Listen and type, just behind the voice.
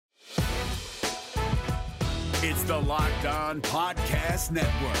It's the Locked On Podcast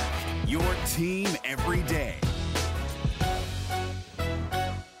Network, your team every day.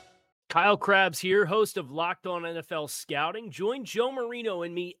 Kyle Krabs here, host of Locked On NFL Scouting. Join Joe Marino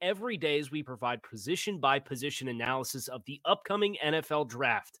and me every day as we provide position-by-position analysis of the upcoming NFL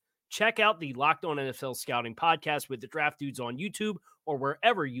Draft. Check out the Locked On NFL Scouting podcast with the Draft Dudes on YouTube or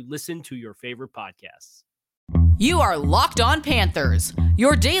wherever you listen to your favorite podcasts. You are Locked On Panthers,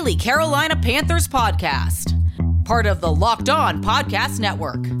 your daily Carolina Panthers podcast. Part of the Locked On Podcast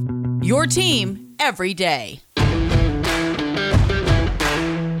Network, your team every day.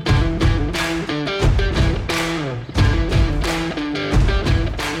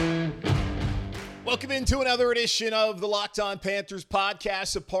 Welcome into another edition of the Locked On Panthers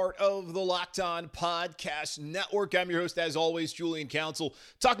podcast, a part of the Locked On Podcast Network. I'm your host, as always, Julian Council,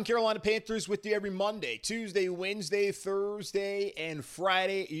 talking Carolina Panthers with you every Monday, Tuesday, Wednesday, Thursday, and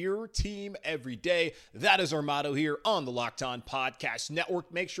Friday. Your team every day. That is our motto here on the Locked On Podcast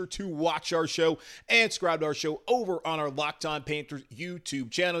Network. Make sure to watch our show and subscribe to our show over on our Locked On Panthers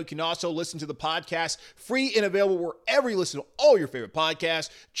YouTube channel. You can also listen to the podcast free and available wherever you listen to all your favorite podcasts.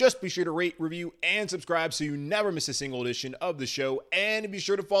 Just be sure to rate, review, and subscribe so you never miss a single edition of the show. And be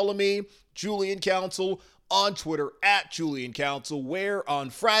sure to follow me, Julian Council, on Twitter at Julian Council, where on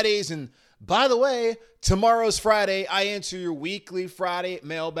Fridays, and by the way, tomorrow's Friday, I answer your weekly Friday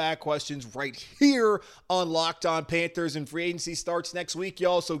mailbag questions right here on Locked On Panthers, and free agency starts next week. You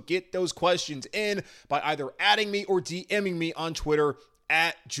also get those questions in by either adding me or DMing me on Twitter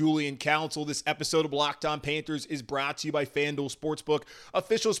at Julian Council. This episode of Locked On Panthers is brought to you by FanDuel Sportsbook,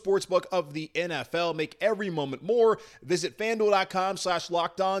 official sportsbook of the NFL. Make every moment more. Visit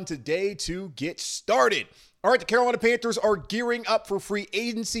FanDuel.com/LockedOn today to get started. All right, the Carolina Panthers are gearing up for free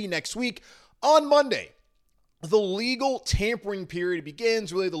agency next week on Monday. The legal tampering period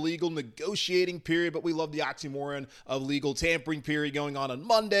begins, really the legal negotiating period, but we love the oxymoron of legal tampering period going on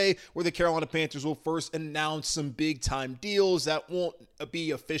Monday, where the Carolina Panthers will first announce some big-time deals that won't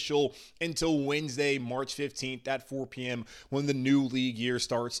be official until Wednesday, March 15th at 4 p.m. when the new league year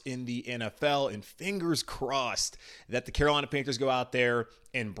starts in the NFL. And fingers crossed that the Carolina Panthers go out there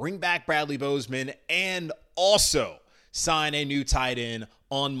and bring back Bradley Bozeman and also sign a new tight end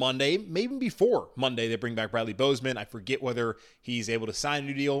on Monday, maybe before Monday they bring back Bradley Bozeman. I forget whether he's able to sign a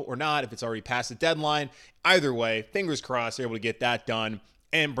new deal or not, if it's already past the deadline. Either way, fingers crossed they're able to get that done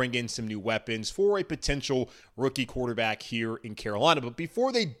and bring in some new weapons for a potential rookie quarterback here in Carolina. But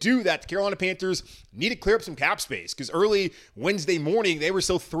before they do that, the Carolina Panthers need to clear up some cap space, because early Wednesday morning, they were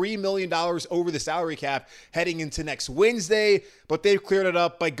still $3 million over the salary cap heading into next Wednesday, but they've cleared it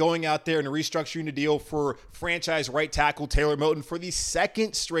up by going out there and restructuring the deal for franchise right tackle Taylor Moton for the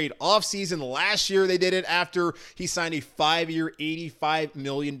second straight offseason. Last year, they did it after he signed a 5-year, $85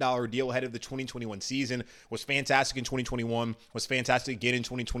 million deal ahead of the 2021 season. Was fantastic in 2021, was fantastic again in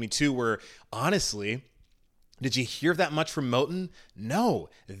 2022, where honestly, did you hear that much from Moton? No,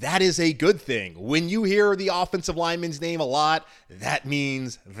 that is a good thing. When you hear the offensive lineman's name a lot, that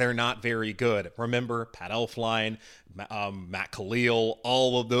means they're not very good. Remember, Pat Elflein, Matt Khalil,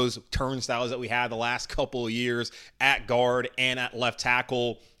 all of those turnstiles that we had the last couple of years at guard and at left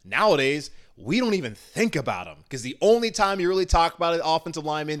tackle. Nowadays, we don't even think about them, because the only time you really talk about an offensive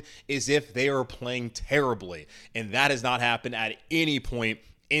lineman is if they are playing terribly. And that has not happened at any point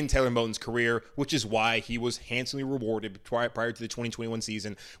in Taylor Moton's career, which is why he was handsomely rewarded prior to the 2021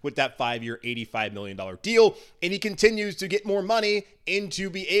 season with that 5-year, $85 million deal. And he continues to get more money and to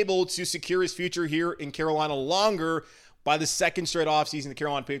be able to secure his future here in Carolina longer by the second straight offseason. The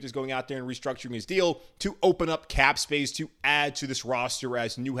Carolina Panthers going out there and restructuring his deal to open up cap space to add to this roster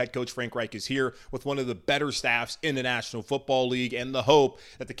as new head coach Frank Reich is here with one of the better staffs in the National Football League, and the hope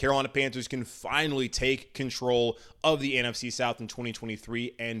that the Carolina Panthers can finally take control of the NFC South in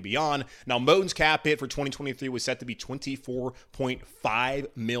 2023 and beyond. Now, Moton's cap hit for 2023 was set to be $24.5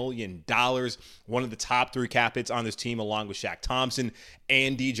 million. One of the top 3 cap hits on this team, along with Shaq Thompson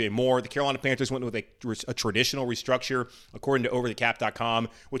and DJ Moore. The Carolina Panthers went with a traditional restructure, according to overthecap.com,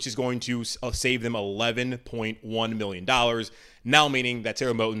 which is going to save them $11.1 million. Now meaning that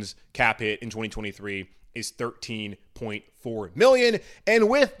Taylor Moton's cap hit in 2023 is $13.4 million. And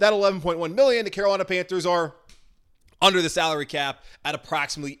with that $11.1 million, the Carolina Panthers are under the salary cap at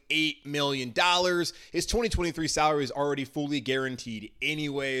approximately $8 million. His 2023 salary is already fully guaranteed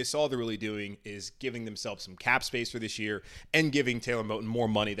anyway, so all they're really doing is giving themselves some cap space for this year and giving Taylor Moton more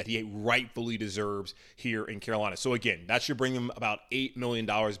money that he rightfully deserves here in Carolina. So again, that should bring him about $8 million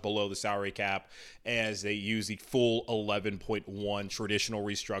below the salary cap as they use the full 11.1 traditional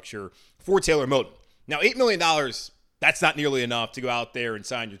restructure for Taylor Moton. Now, $8 million That's not nearly enough to go out there and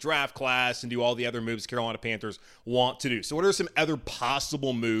sign your draft class and do all the other moves Carolina Panthers want to do. So what are some other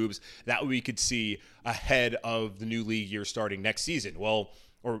possible moves that we could see ahead of the new league year starting next season? Well,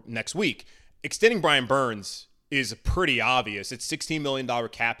 or next week. Extending Brian Burns is pretty obvious. It's $16 million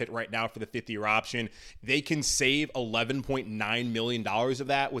cap hit right now for the 5th-year option. They can save $11.9 million of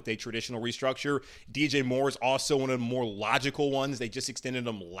that with a traditional restructure. DJ Moore is also one of the more logical ones. They just extended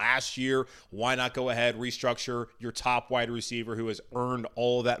him last year. Why not go ahead, restructure your top wide receiver who has earned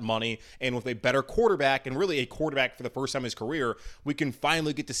all of that money? And with a better quarterback, and really a quarterback for the first time in his career, we can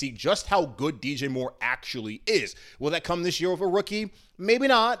finally get to see just how good DJ Moore actually is. Will that come this year with a rookie? Maybe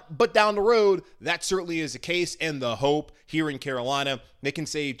not, but down the road, that certainly is the case. And the hope here in Carolina, they can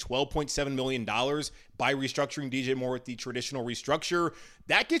save $12.7 million by restructuring DJ Moore with the traditional restructure.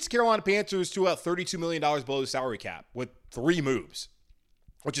 That gets Carolina Panthers to about $32 million below the salary cap with 3 moves,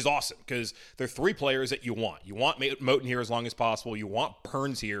 which is awesome because they're 3 players that you want. You want Moton here as long as possible. You want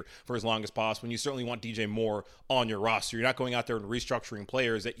Burns here for as long as possible. And you certainly want DJ Moore on your roster. You're not going out there and restructuring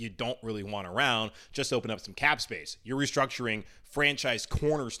players that you don't really want around just to open up some cap space. You're restructuring franchise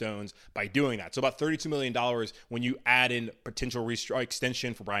cornerstones by doing that. So about $32 million when you add in potential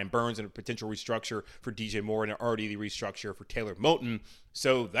extension for Brian Burns and a potential restructure for DJ Moore and already the restructure for Taylor Moton.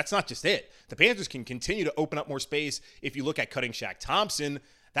 So that's not just it. The Panthers can continue to open up more space. If you look at cutting Shaq Thompson,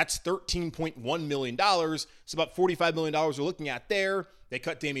 that's $13.1 million. So about $45 million we're looking at there. They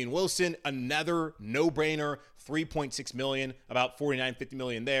cut Damian Wilson, another no-brainer, $3.6 million, about $49-50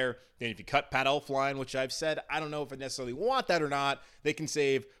 million there. Then if you cut Pat Elflein, which I've said, I don't know if I necessarily want that or not, they can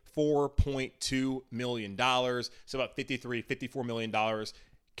save $4.2 million. So about $54 million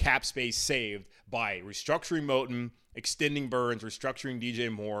cap space saved by restructuring Moton, extending Burns, restructuring DJ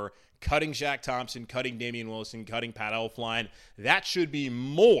Moore, cutting Shaq Thompson, cutting Damian Wilson, cutting Pat Elflein. That should be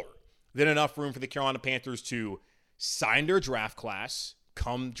more than enough room for the Carolina Panthers to sign their draft class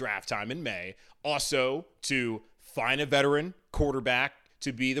come draft time in May. Also, to find a veteran quarterback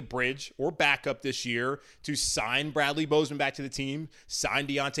to be the bridge or backup this year, to sign Bradley Bozeman back to the team, sign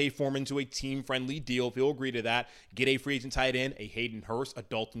Deontay Foreman to a team-friendly deal if he'll agree to that, get a free agent tight end, a Hayden Hurst, a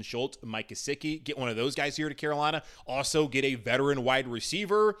Dalton Schultz, a Mike Gesicki, get one of those guys here to Carolina. Also, get a veteran wide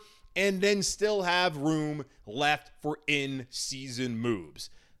receiver, and then still have room left for in-season moves.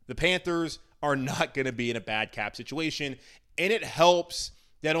 The Panthers are not going to be in a bad cap situation, and it helps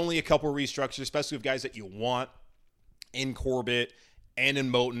that only a couple of restructures, especially with guys that you want in Corbett and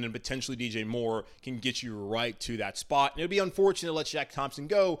in Moton and potentially DJ Moore, can get you right to that spot. And it would be unfortunate to let Shaq Thompson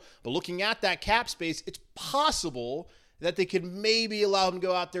go, but looking at that cap space, it's possible that they could maybe allow him to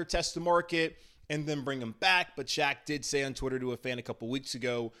go out there, test the market, and then bring him back. But Shaq did say on Twitter to a fan a couple weeks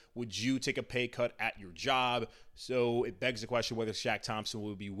ago, would you take a pay cut at your job? So it begs the question whether Shaq Thompson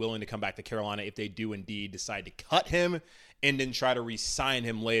would be willing to come back to Carolina if they do indeed decide to cut him and then try to re-sign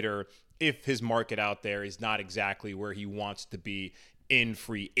him later if his market out there is not exactly where he wants to be in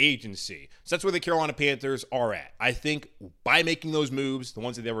free agency. So that's where the Carolina Panthers are at. I think by making those moves, the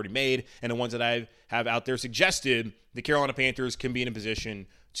ones that they've already made and the ones that I have out there suggested, the Carolina Panthers can be in a position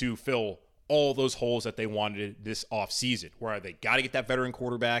to fill all those holes that they wanted this offseason, where they got to get that veteran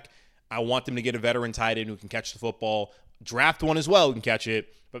quarterback. I want them to get a veteran tight end who can catch the football, draft one as well who can catch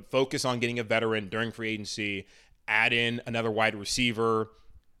it, but focus on getting a veteran during free agency, add in another wide receiver.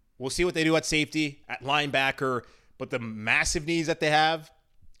 We'll see what they do at safety, at linebacker, but the massive needs that they have,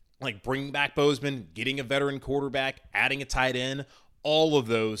 like bringing back Bozeman, getting a veteran quarterback, adding a tight end, all of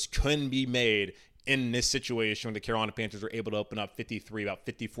those couldn't be made in this situation when the Carolina Panthers are able to open up about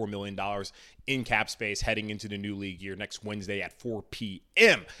 $54 million in cap space heading into the new league year next Wednesday at 4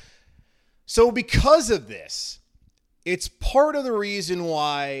 p.m. So because of this, it's part of the reason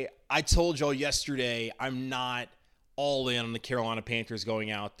why I told y'all yesterday I'm not all in on the Carolina Panthers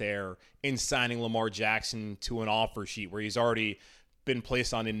going out there and signing Lamar Jackson to an offer sheet where he's already been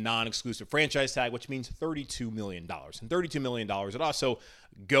placed on a non-exclusive franchise tag, which means $32 million. And $32 million would also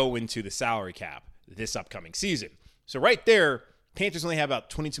go into the salary cap this upcoming season. So right there, Panthers only have about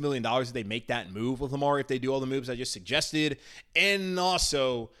 $22 million if they make that move with Lamar, if they do all the moves I just suggested. And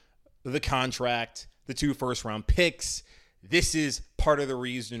also the contract, the 2 first-round picks. This is part of the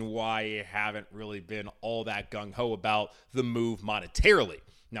reason why I haven't really been all that gung-ho about the move monetarily.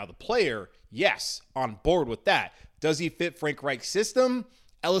 Now, the player, yes, on board with that. Does he fit Frank Reich's system?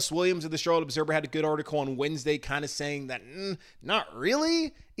 Ellis Williams of the Charlotte Observer had a good article on Wednesday kind of saying that not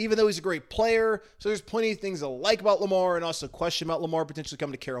really, even though he's a great player. So there's plenty of things I like about Lamar and also question about Lamar potentially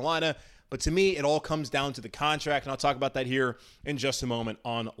coming to Carolina. But to me, it all comes down to the contract, and I'll talk about that here in just a moment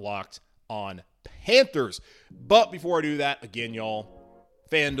on Locked On Panthers. But before I do that, again, y'all,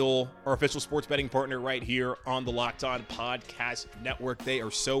 FanDuel, our official sports betting partner right here on the Locked On Podcast Network. They are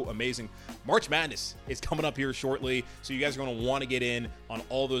so amazing. March Madness is coming up here shortly, so you guys are going to want to get in on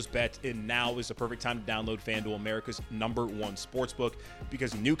all those bets, and now is the perfect time to download FanDuel, America's #1 sportsbook,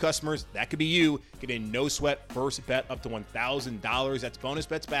 because new customers, that could be you, get a no-sweat first bet up to $1,000. That's bonus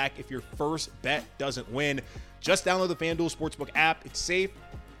bets back if your first bet doesn't win. Just download the FanDuel Sportsbook app. It's safe,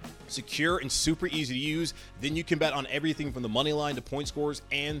 secure, and super easy to use. Then you can bet on everything from the money line to point scores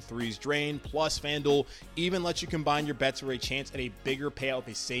and threes drained. Plus, FanDuel even lets you combine your bets for a chance at a bigger payout with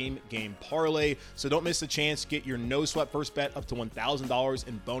a same-game parlay. So don't miss the chance. Get your no-sweat first bet up to $1,000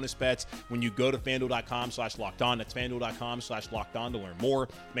 in bonus bets when you go to FanDuel.com/LockedOn. That's FanDuel.com/LockedOn to learn more.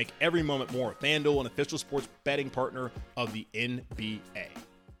 Make every moment more. FanDuel, an official sports betting partner of the NBA.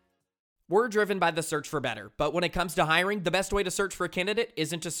 We're driven by the search for better, but when it comes to hiring, the best way to search for a candidate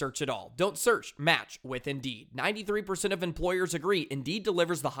isn't to search at all. Don't search, match with Indeed. 93% of employers agree Indeed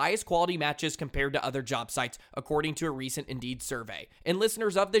delivers the highest quality matches compared to other job sites, according to a recent Indeed survey. And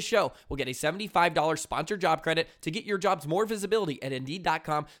listeners of this show will get a $75 sponsored job credit to get your jobs more visibility at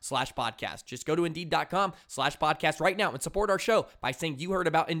Indeed.com/podcast. Just go to Indeed.com/podcast right now and support our show by saying you heard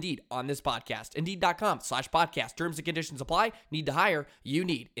about Indeed on this podcast. Indeed.com/podcast. Terms and conditions apply. Need to hire? You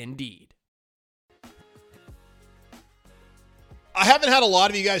need Indeed. I haven't had a lot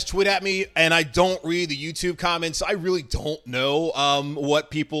of you guys tweet at me, and I don't read the YouTube comments. I really don't know what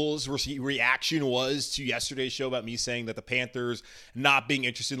people's reaction was to yesterday's show about me saying that the Panthers not being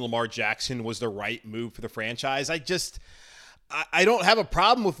interested in Lamar Jackson was the right move for the franchise. I don't have a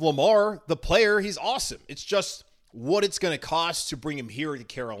problem with Lamar, the player. He's awesome. It's just what it's going to cost to bring him here to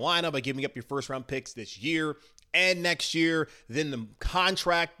Carolina by giving up your first-round picks this year and next year, then the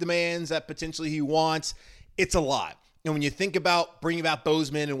contract demands that potentially he wants. It's a lot. And when you think about bringing back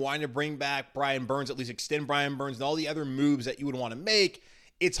Bozeman and wanting to bring back Brian Burns, at least extend Brian Burns and all the other moves that you would want to make,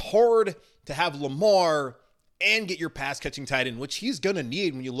 it's hard to have Lamar and get your pass-catching tight end, which he's going to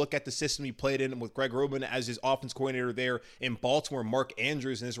need when you look at the system he played in with Greg Roman as his offense coordinator there in Baltimore, Mark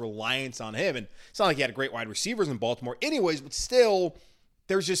Andrews, and his reliance on him. And it's not like he had great wide receivers in Baltimore anyways, but still,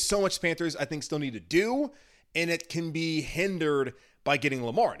 there's just so much Panthers I think still need to do, and it can be hindered by getting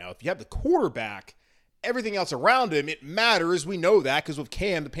Lamar. Now, if you have the quarterback, everything else around him, it matters. We know that because with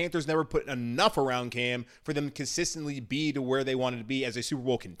Cam, the Panthers never put enough around Cam for them to consistently be to where they wanted to be as a Super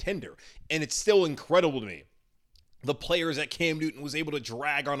Bowl contender. And it's still incredible to me, the players that Cam Newton was able to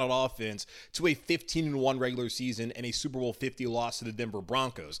drag on an offense to a 15-1 regular season and a Super Bowl 50 loss to the Denver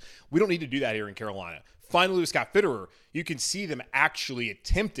Broncos. We don't need to do that here in Carolina. Finally, with Scott Fitterer, you can see them actually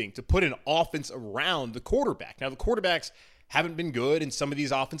attempting to put an offense around the quarterback. Now, the quarterbacks haven't been good in some of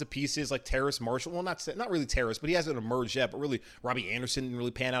these offensive pieces like Terrace Marshall. Well, not really Terrace, but he hasn't emerged yet. But really, Robbie Anderson didn't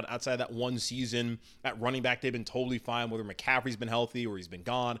really pan out outside of that one season. At running back, they've been totally fine, whether McCaffrey's been healthy or he's been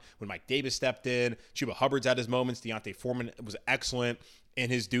gone. When Mike Davis stepped in, Chuba Hubbard's had his moments. Deontay Foreman was excellent in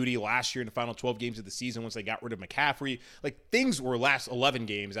his duty last year in the final 12 games of the season once they got rid of McCaffrey. Like, things were last 11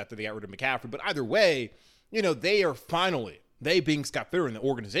 games after they got rid of McCaffrey. But either way, they are finally, they being Scott Fitterer in the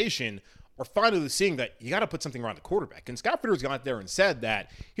organization, are finally seeing that you got to put something around the quarterback. And Scott Fitterer's gone out there and said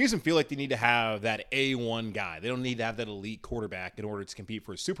that he doesn't feel like they need to have that A1 guy. They don't need to have that elite quarterback in order to compete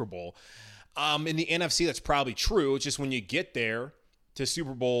for a Super Bowl. In the NFC, that's probably true. It's just when you get there to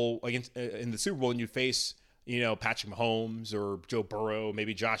Super Bowl, in the Super Bowl, and you face, Patrick Mahomes or Joe Burrow,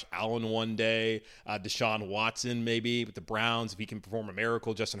 maybe Josh Allen one day, Deshaun Watson maybe with the Browns, if he can perform a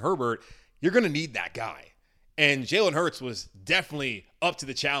miracle, Justin Herbert, you're going to need that guy. And Jalen Hurts was definitely up to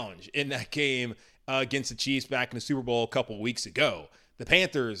the challenge in that game against the Chiefs back in the Super Bowl a couple weeks ago. The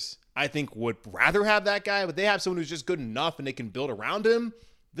Panthers, I think, would rather have that guy, but they have someone who's just good enough and they can build around him,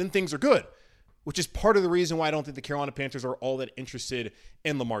 then things are good, which is part of the reason why I don't think the Carolina Panthers are all that interested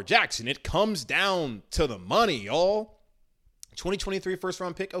in Lamar Jackson. It comes down to the money, y'all. 2023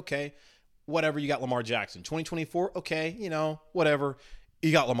 first-round pick, okay, whatever, you got Lamar Jackson. 2024, okay, whatever,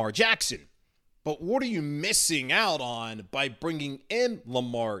 you got Lamar Jackson. But what are you missing out on by bringing in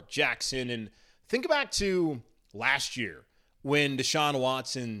Lamar Jackson? And think back to last year when Deshaun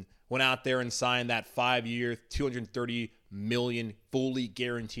Watson went out there and signed that 5-year, $230 million fully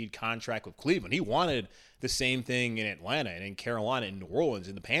guaranteed contract with Cleveland. He wanted the same thing in Atlanta and in Carolina and New Orleans.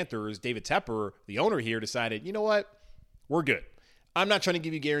 And the Panthers, David Tepper, the owner here, decided, you know what? We're good. I'm not trying to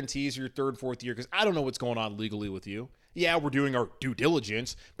give you guarantees for your third, fourth year because I don't know what's going on legally with you. Yeah, we're doing our due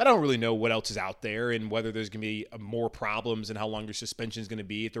diligence, but I don't really know what else is out there and whether there's going to be more problems and how long your suspension is going to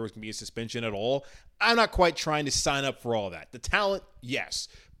be, if there was going to be a suspension at all. I'm not quite trying to sign up for all that. The talent, yes,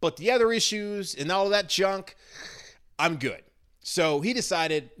 but the other issues and all of that junk, I'm good. So he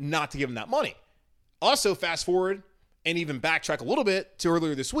decided not to give him that money. Also, fast forward, And even backtrack a little bit to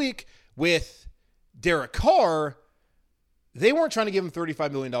earlier this week with Derek Carr, they weren't trying to give him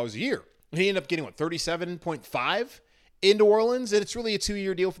 $35 million a year. He ended up getting, 37.5 in New Orleans, and it's really a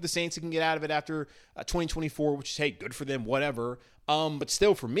 2-year deal for the Saints. He can get out of it after 2024, which is, hey, good for them, whatever. But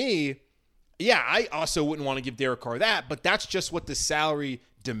still, for me, yeah, I also wouldn't want to give Derek Carr that, but that's just what the salary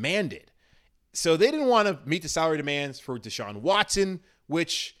demanded. So they didn't want to meet the salary demands for Deshaun Watson,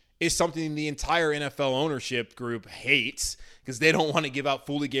 which is something the entire NFL ownership group hates because they don't want to give out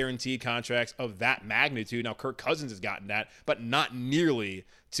fully guaranteed contracts of that magnitude. Now, Kirk Cousins has gotten that, but not nearly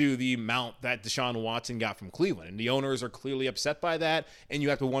to the amount that Deshaun Watson got from Cleveland. And the owners are clearly upset by that. And you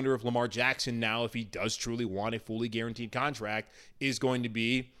have to wonder if Lamar Jackson now, if he does truly want a fully guaranteed contract, is going to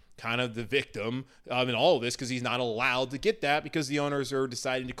be kind of the victim in all of this because he's not allowed to get that because the owners are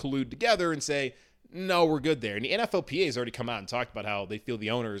deciding to collude together and say, no, we're good there. And the NFLPA has already come out and talked about how they feel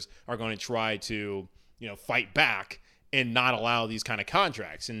the owners are going to try to, fight back and not allow these kind of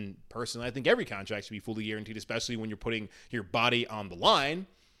contracts. And personally, I think every contract should be fully guaranteed, especially when you're putting your body on the line.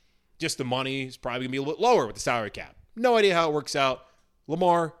 Just the money is probably going to be a little bit lower with the salary cap. No idea how it works out.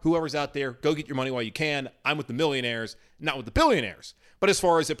 Lamar, whoever's out there, go get your money while you can. I'm with the millionaires, not with the billionaires. But as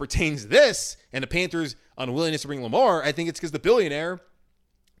far as it pertains to this and the Panthers' unwillingness to bring Lamar, I think it's because the billionaire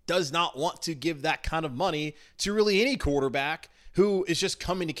does not want to give that kind of money to really any quarterback who is just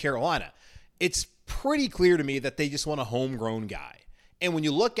coming to Carolina. It's pretty clear to me that they just want a homegrown guy. And when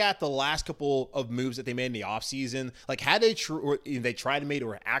you look at the last couple of moves that they made in the offseason, like had they tried to make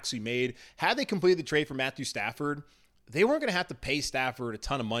or actually made, had they completed the trade for Matthew Stafford, they weren't going to have to pay Stafford a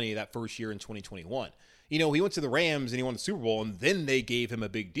ton of money that first year in 2021. He went to the Rams and he won the Super Bowl, and then they gave him a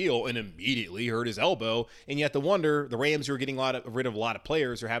big deal and immediately hurt his elbow. And you have to wonder, the Rams who are getting rid of a lot of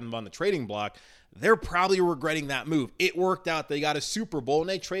players or having them on the trading block, they're probably regretting that move. It worked out. They got a Super Bowl, and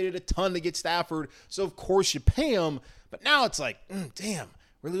they traded a ton to get Stafford. So, of course, you pay him. But now it's like, damn,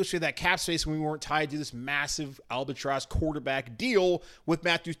 really wish we had that cap space when we weren't tied to this massive albatross quarterback deal with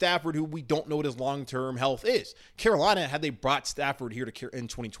Matthew Stafford, who we don't know what his long-term health is. Carolina, had they brought Stafford here in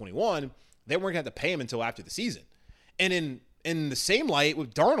 2021, they weren't going to have to pay him until after the season. And in the same light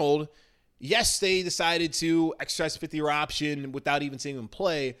with Darnold, yes, they decided to exercise the 50-year option without even seeing him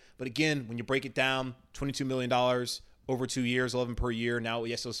play. But again, when you break it down, $22 million over 2 years, 11 per year. Now,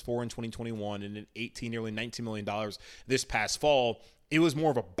 yes, it was 4 in 2021 and then 18, nearly $19 million this past fall. It was more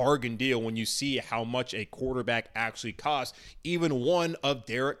of a bargain deal when you see how much a quarterback actually costs, even one of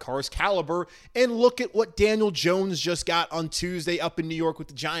Derek Carr's caliber. And look at what Daniel Jones just got on Tuesday up in New York with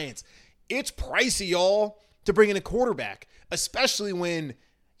the Giants. It's pricey, y'all, to bring in a quarterback, especially when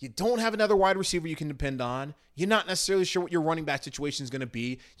you don't have another wide receiver you can depend on. You're not necessarily sure what your running back situation is going to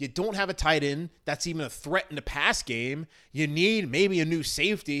be. You don't have a tight end that's even a threat in the pass game. You need maybe a new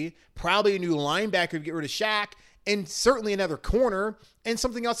safety, probably a new linebacker to get rid of Shaq, and certainly another corner and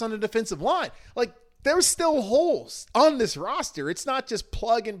something else on the defensive line. Like, there's still holes on this roster. It's not just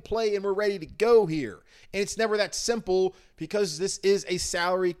plug and play and we're ready to go here. And it's never that simple because this is a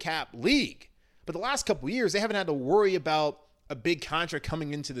salary cap league. But the last couple of years, they haven't had to worry about a big contract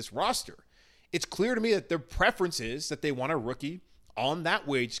coming into this roster. It's clear to me that their preference is that they want a rookie on that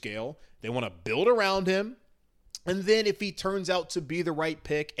wage scale. They want to build around him. And then if he turns out to be the right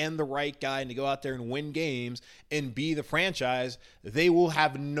pick and the right guy and to go out there and win games and be the franchise, they will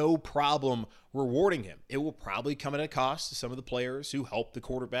have no problem rewarding him. It will probably come at a cost to some of the players who help the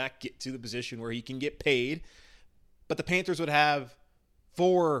quarterback get to the position where he can get paid. But the Panthers would have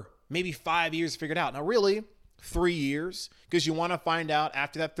 4, maybe 5 years figured out. Now, really, 3 years, because you want to find out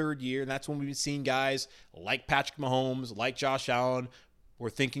after that third year, and that's when we've been seeing guys like Patrick Mahomes, like Josh Allen. We're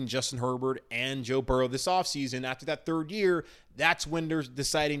thinking Justin Herbert and Joe Burrow this offseason. After that third year, that's when they're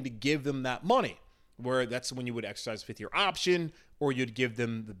deciding to give them that money, where that's when you would exercise a 5th-year option, or you'd give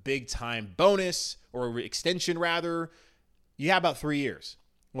them the big-time bonus, or extension, rather. You have about 3 years.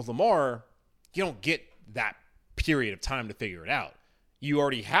 With Lamar, you don't get that period of time to figure it out. You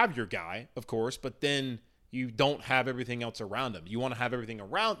already have your guy, of course, but then you don't have everything else around him. You want to have everything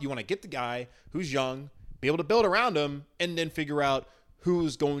around. You want to get the guy who's young, be able to build around him, and then figure out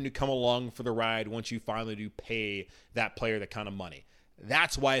who's going to come along for the ride once you finally do pay that player that kind of money.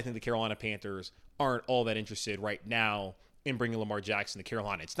 That's why I think the Carolina Panthers aren't all that interested right now in bringing Lamar Jackson to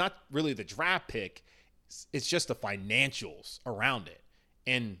Carolina. It's not really the draft pick. It's just the financials around it.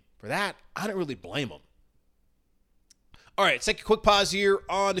 And for that, I don't really blame them. All right, let's take a quick pause here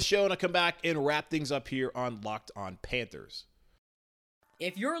on the show, and I'll come back and wrap things up here on Locked On Panthers.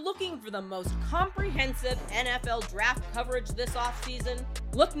 If you're looking for the most comprehensive NFL draft coverage this offseason,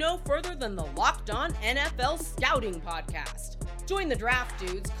 look no further than the Locked On NFL Scouting Podcast. Join the draft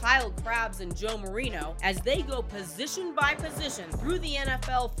dudes, Kyle Krabs and Joe Marino, as they go position by position through the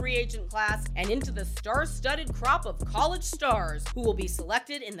NFL free agent class and into the star-studded crop of college stars who will be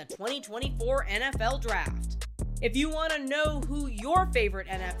selected in the 2024 NFL Draft. If you want to know who your favorite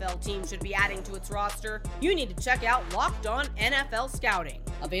NFL team should be adding to its roster, you need to check out Locked On NFL Scouting,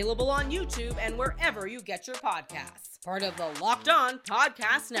 available on YouTube and wherever you get your podcasts. Part of the Locked On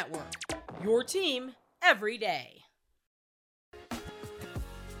Podcast Network, your team every day.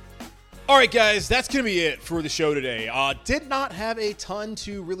 All right, guys, that's going to be it for the show today. Did not have a ton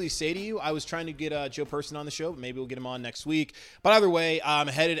to really say to you. I was trying to get Joe Person on the show, but maybe we'll get him on next week. But either way, I'm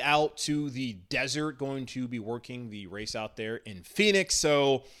headed out to the desert, going to be working the race out there in Phoenix.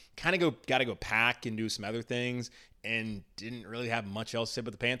 So got to go pack and do some other things, and didn't really have much else to say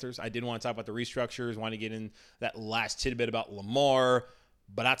about the Panthers. I did want to talk about the restructures, want to get in that last tidbit about Lamar.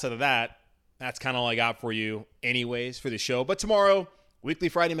 But outside of that, that's kind of all I got for you anyways for the show. But tomorrow, weekly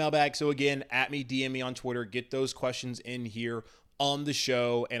Friday mailbag. So again, at me, DM me on Twitter. Get those questions in here on the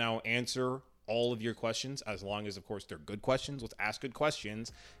show, and I'll answer all of your questions, as long as, of course, they're good questions. Let's ask good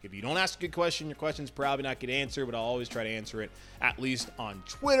questions. If you don't ask a good question, your question's probably not get answered, but I'll always try to answer it, at least on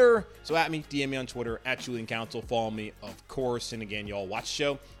Twitter. So at me, DM me on Twitter, at Julian Council. Follow me, of course. And again, y'all watch the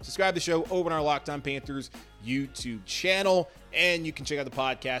show. Subscribe to the show over on our Locked On Panthers YouTube channel. And you can check out the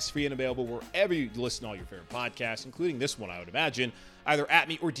podcast free and available wherever you listen to all your favorite podcasts, including this one, I would imagine. Either at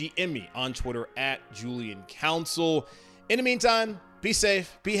me or DM me on Twitter at Julian Council. In the meantime, be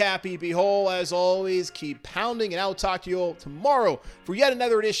safe, be happy, be whole. As always, keep pounding, and I'll talk to you all tomorrow for yet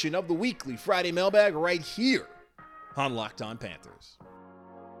another edition of the weekly Friday mailbag right here on Locked On Panthers.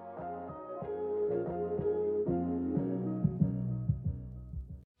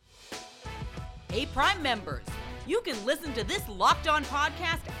 Hey, Prime members, you can listen to this Locked On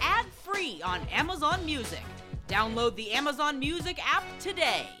podcast ad-free on Amazon Music. Download the Amazon Music app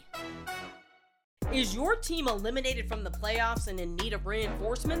today. Is your team eliminated from the playoffs and in need of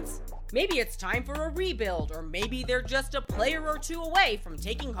reinforcements? Maybe it's time for a rebuild, or maybe they're just a player or two away from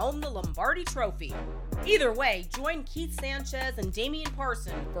taking home the Lombardi Trophy. Either way, join Keith Sanchez and Damian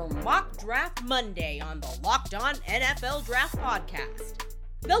Parson for Mock Draft Monday on the Locked On NFL Draft Podcast.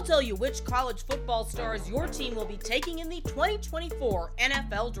 They'll tell you which college football stars your team will be taking in the 2024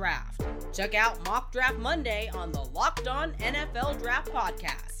 NFL Draft. Check out Mock Draft Monday on the Locked On NFL Draft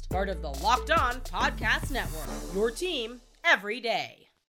Podcast, part of the Locked On Podcast Network, your team every day.